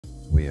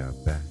We are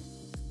back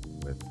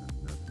with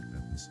another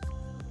episode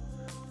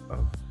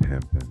of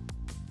Pimpin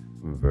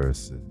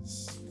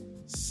versus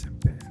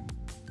Simpin.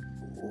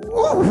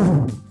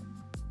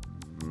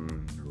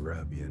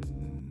 Rub your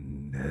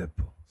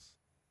nipples.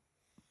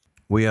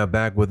 We are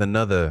back with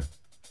another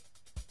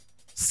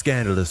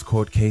scandalous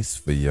court case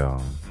for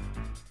y'all.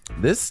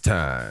 This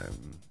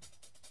time,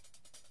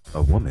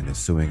 a woman is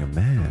suing a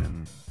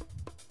man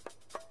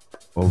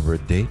over a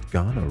date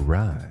gone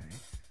awry.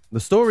 The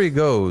story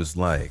goes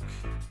like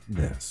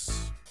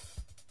this.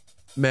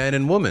 Man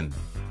and woman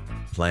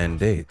plan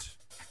date.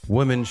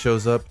 Woman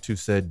shows up to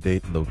said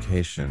date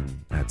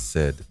location at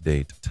said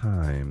date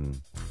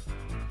time.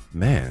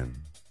 Man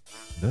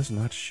does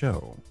not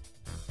show.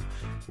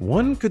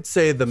 One could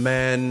say the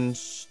man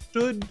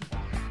stood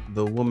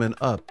the woman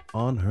up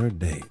on her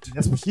date.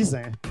 That's what she's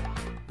saying.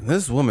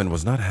 This woman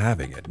was not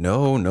having it.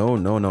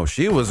 No.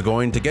 She was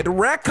going to get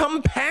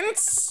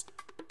recompense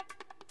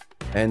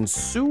and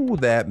sue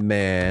that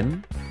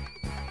man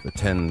for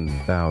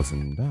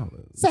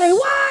 $10,000. Say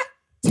what?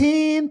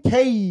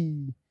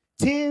 10K.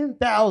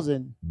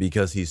 10,000.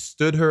 Because he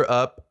stood her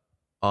up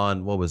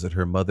on, what was it,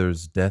 her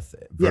mother's death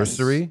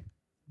anniversary?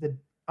 Yes.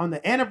 On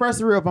the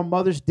anniversary of her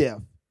mother's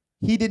death,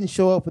 he didn't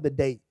show up for the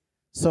date.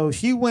 So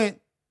she went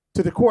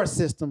to the court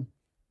system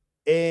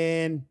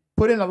and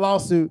put in a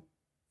lawsuit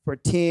for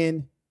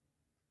 10K.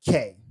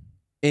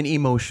 In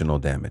emotional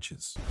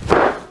damages.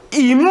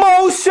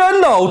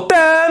 Emotional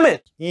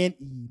damage. In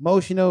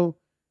emotional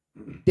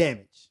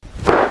damage.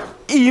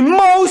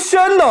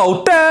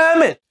 Emotional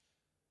damage.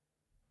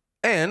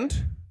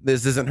 And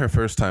this isn't her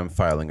first time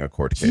filing a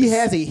court case. She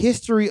has a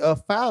history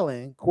of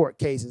filing court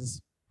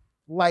cases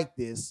like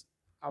this.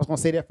 I was going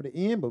to say that for the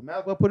end, but might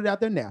as well put it out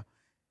there now.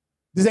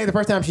 This ain't the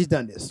first time she's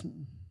done this.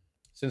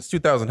 Since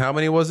 2000, how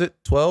many was it?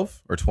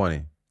 12 or 20? I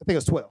think it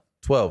was 12.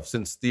 12,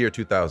 since the year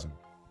 2000.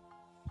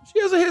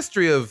 She has a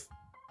history of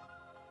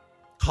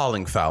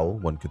calling foul,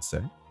 one could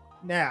say.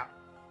 Now,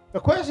 the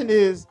question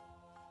is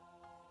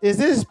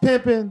this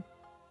pimping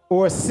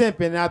or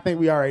simping? And I think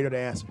we already know the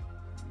answer.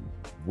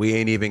 We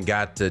ain't even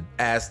got to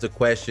ask the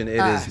question. It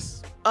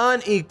is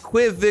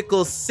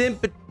unequivocal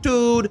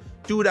simpitude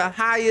to the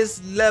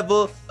highest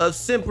level of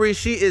simpery.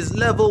 She is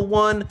level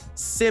 1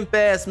 simp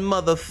ass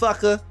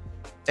motherfucker.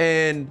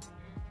 And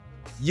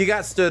you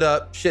got stood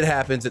up. Shit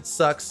happens. It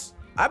sucks.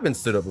 I've been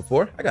stood up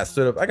before. I got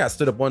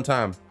stood up one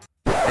time.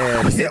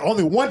 And yeah,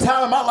 only one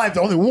time in my life,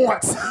 only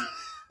once.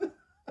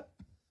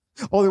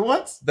 Only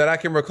once? That I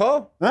can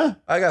recall. Huh?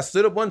 I got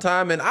stood up one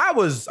time and I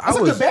was a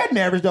good batting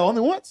average though,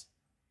 only once.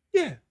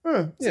 Yeah.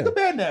 It's a good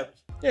batting average.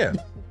 Yeah.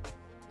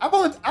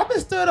 I've been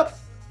stood up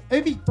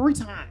maybe 3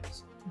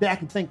 times that I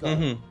can think of.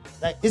 Mm-hmm.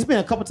 Like it's been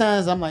a couple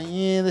times I'm like,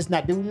 yeah, let's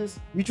not do this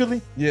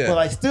mutually. Yeah. But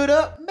like stood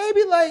up,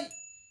 maybe like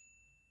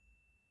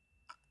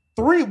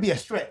 3 would be a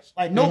stretch.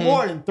 Like no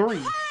more than 3.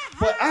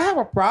 But I have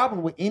a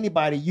problem with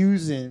anybody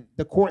using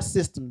the court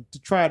system to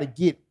try to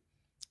get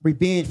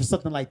revenge for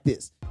something like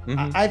this.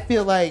 Mm-hmm. I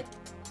feel like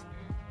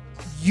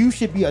you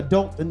should be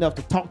adult enough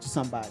to talk to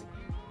somebody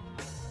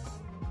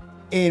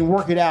and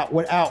work it out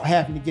without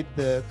having to get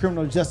the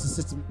criminal justice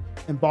system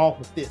involved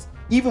with this.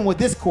 Even with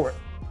this court,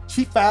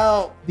 she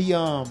filed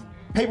the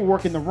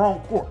paperwork in the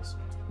wrong courts.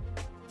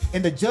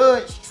 And the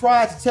judge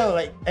tried to tell her,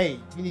 like, hey,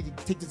 you need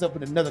to take this up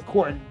in another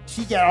court. And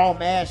she got all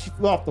mad. She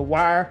flew off the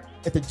wire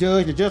at the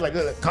judge. The judge like,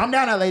 look, calm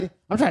down now, lady.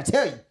 I'm trying to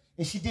tell you.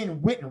 And she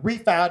then went and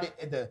refiled it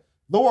at the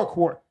lower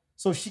court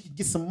so she could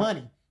get some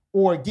money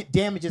or get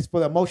damages for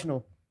the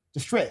emotional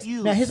distress.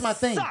 Now, here's my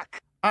thing. All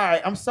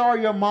right, I'm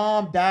sorry your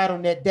mom died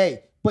on that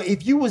day. But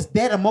if you was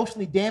that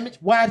emotionally damaged,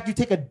 why did you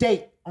take a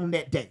date on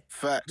that day?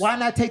 Facts. Why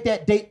not take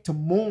that date to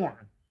mourn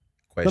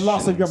the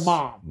loss of your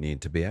mom?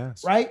 Need to be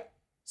asked. Right?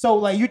 So,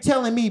 like, you're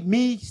telling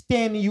me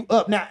standing you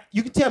up. Now,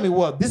 you can tell me,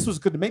 well, this was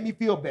good to make me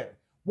feel better.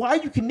 Why are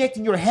you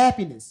connecting your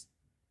happiness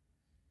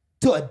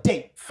to a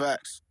date?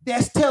 Facts.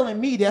 That's telling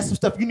me that's some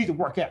stuff you need to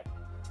work out.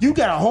 You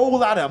got a whole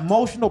lot of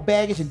emotional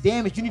baggage and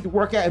damage you need to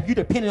work out if you're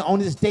dependent on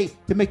this date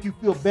to make you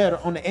feel better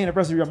on the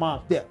anniversary of your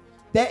mom's death.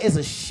 That is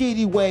a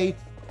shitty way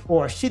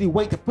or a shitty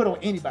weight to put on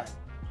anybody.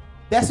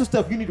 That's some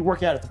stuff you need to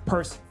work out as a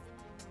person.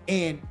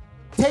 And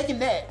taking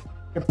that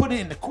and putting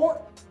it in the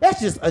court, that's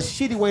just a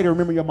shitty way to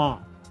remember your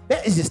mom.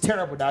 That is just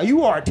terrible, dog.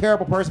 You are a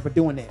terrible person for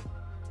doing that.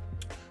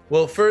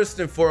 Well, first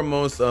and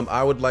foremost,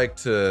 I would like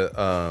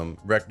to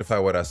rectify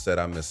what I said.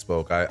 I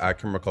misspoke. I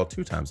can recall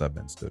 2 times I've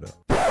been stood up.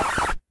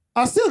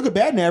 I'm still a good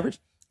batting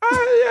average.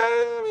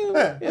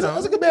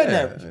 That's a good batting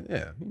average.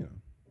 Yeah, you know.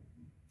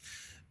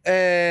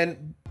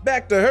 And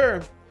back to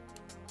her.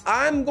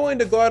 I'm going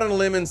to go out on a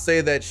limb and say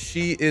that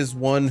she is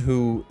one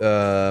who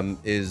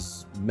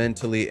is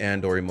mentally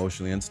and or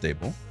emotionally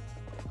unstable.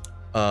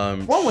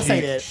 One would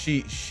say that.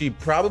 She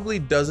probably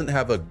doesn't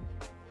have a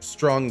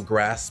strong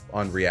grasp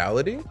on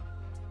reality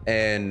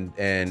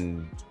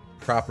and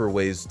proper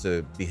ways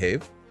to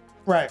behave.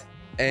 Right.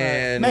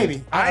 And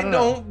maybe I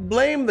don't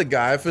blame the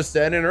guy for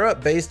setting her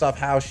up based off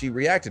how she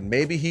reacted.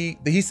 Maybe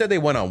he said they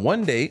went on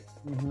one date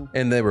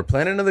and they were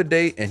planning another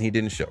date and he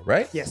didn't show,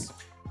 right? Yes.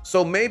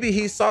 So maybe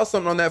he saw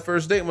something on that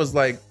first date and was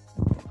like,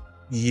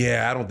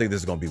 Yeah, I don't think this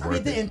is gonna be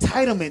worth the it.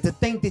 entitlement to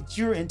think that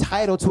you're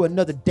entitled to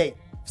another date,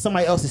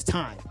 somebody else's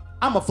time.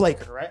 I'm a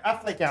flaker, right? I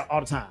flake out all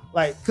the time,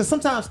 like because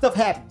sometimes stuff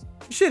happens.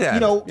 Shit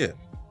happens. You know, yeah.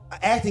 An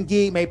acting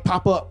gig may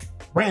pop up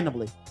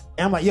randomly,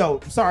 and I'm like, "Yo,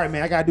 I'm sorry,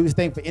 man, I gotta do this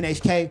thing for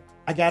NHK.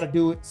 I gotta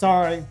do it.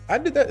 Sorry." I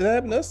did that. That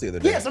happened to us the other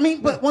day. Yes, I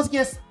mean, but once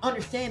again,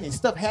 understanding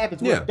stuff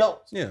happens. We're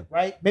adults,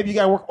 right? Maybe you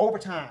gotta work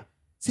overtime.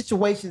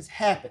 Situations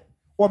happen,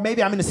 or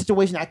maybe I'm in a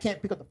situation I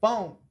can't pick up the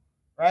phone,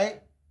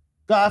 right?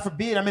 God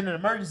forbid, I'm in an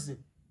emergency,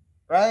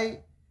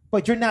 right?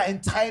 But you're not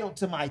entitled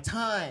to my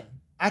time.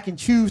 I can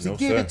choose to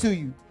give it to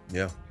you.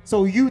 Yeah.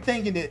 So you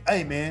thinking that,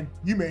 hey man,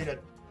 you made a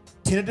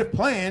tentative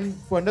plan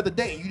for another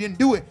day, you didn't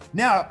do it.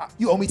 Now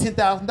you owe me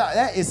 $10,000.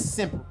 That is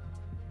simple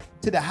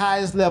to the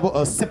highest level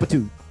of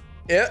simpitude.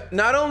 Yeah.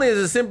 Not only is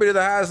it simple to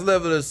the highest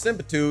level of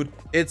simpitude,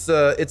 it's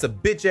a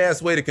bitch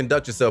ass way to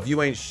conduct yourself.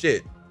 You ain't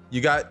shit.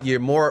 You got your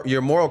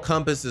moral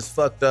compass is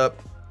fucked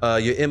up.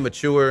 You're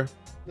immature.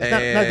 It's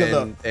not good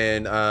luck.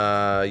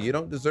 And you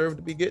don't deserve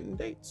to be getting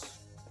dates.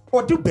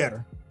 Or do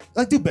better.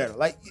 Do better.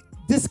 Like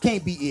this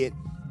can't be it.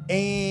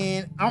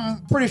 And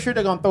I'm pretty sure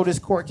they're gonna throw this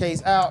court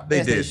case out.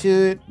 They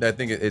should. I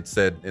think it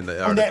said in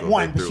the article. On that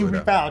one, but she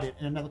refiled it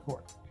in another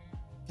court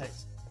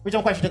case. Which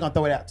I'm quite sure they're gonna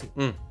throw it out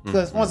too.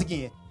 Because once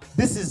again,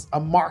 this is a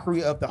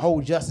mockery of the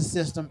whole justice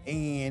system,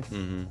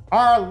 and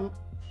our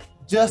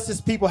justice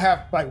people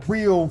have like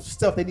real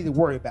stuff they need to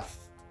worry about.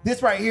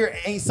 This right here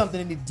ain't something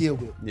they need to deal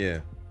with. Yeah.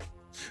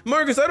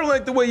 Marcus, I don't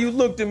like the way you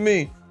looked at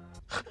me.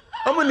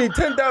 I'm gonna need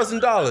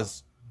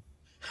 $10,000.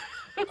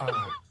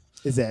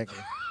 Exactly.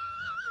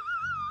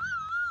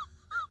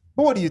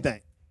 But what do you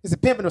think? Is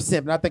it pimping or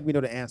simping? I think we know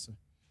the answer.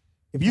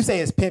 If you say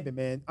it's pimping,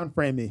 man,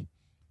 unfriend me.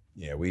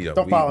 Yeah, we don't.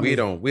 Don't follow me. We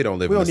don't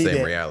live in the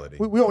same reality.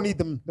 We don't need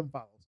them follows.